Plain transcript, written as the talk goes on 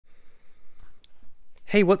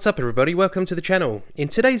Hey, what's up everybody, welcome to the channel. In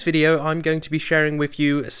today's video I'm going to be sharing with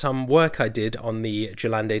you some work I did on the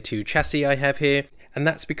Gelande II chassis I have here, and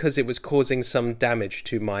that's because it was causing some damage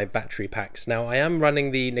to my battery packs. Now I am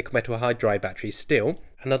running the nickel metal hydride battery still,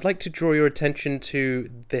 and I'd like to draw your attention to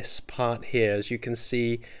this part here. As you can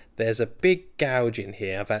see, there's a big gouge in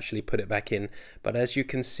here. I've actually put it back in, but as you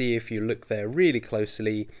can see if you look there really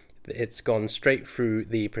closely, it's gone straight through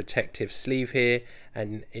the protective sleeve here,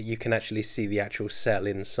 and you can actually see the actual cell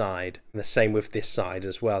inside. And the same with this side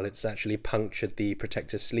as well, it's actually punctured the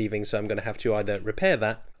protective sleeving, so I'm going to have to either repair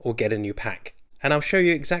that or get a new pack. And I'll show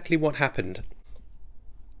you exactly what happened.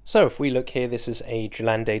 So if we look here, this is a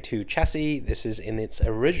Gelande II chassis. This is in its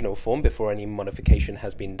original form before any modification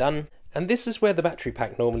has been done. And this is where the battery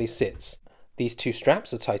pack normally sits. These two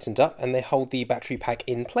straps are tightened up and they hold the battery pack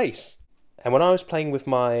in place. And when I was playing with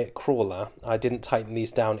my crawler, I didn't tighten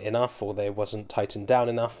these down enough, or they wasn't tightened down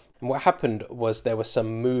enough. And what happened was there was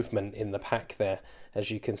some movement in the pack there, as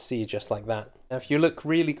you can see, just like that. Now if you look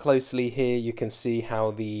really closely here, you can see how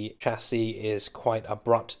the chassis is quite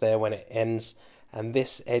abrupt there when it ends. And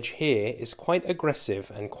this edge here is quite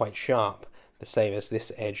aggressive and quite sharp, the same as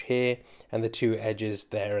this edge here, and the two edges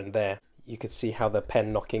there and there. You can see how the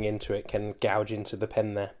pen knocking into it can gouge into the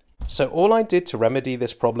pen there. So all I did to remedy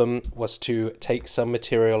this problem was to take some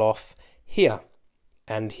material off here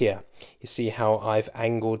and here. You see how I've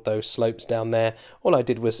angled those slopes down there? All I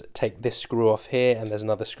did was take this screw off here, and there's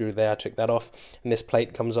another screw there. I took that off and this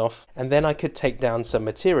plate comes off, and then I could take down some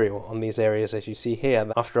material on these areas as you see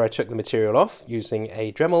here. After I took the material off using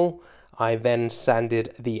a Dremel, I then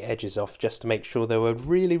sanded the edges off just to make sure they were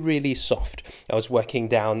really soft. I was working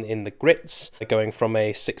down in the grits, going from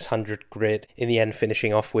a 600 grit, in the end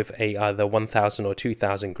finishing off with a either 1000 or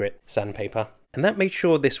 2000 grit sandpaper. And that made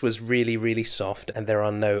sure this was really soft and there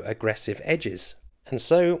are no aggressive edges. And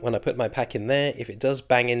so when I put my pack in there, if it does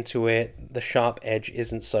bang into it, the sharp edge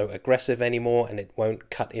isn't so aggressive anymore and it won't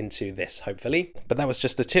cut into this, hopefully. But that was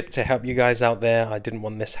just a tip to help you guys out there. I didn't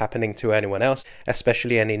want this happening to anyone else,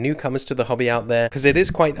 especially any newcomers to the hobby out there, because it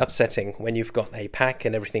is quite upsetting when you've got a pack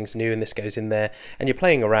and everything's new and this goes in there and you're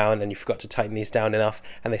playing around and you forgot to tighten these down enough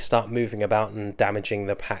and they start moving about and damaging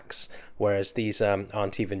the packs, whereas these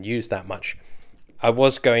aren't even used that much. I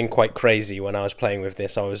was going quite crazy when I was playing with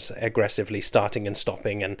this. I was aggressively starting and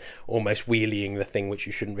stopping and almost wheeling the thing, which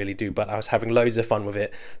you shouldn't really do, but I was having loads of fun with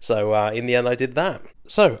it. So in the end I did that.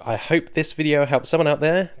 So I hope this video helped someone out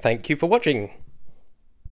there. Thank you for watching.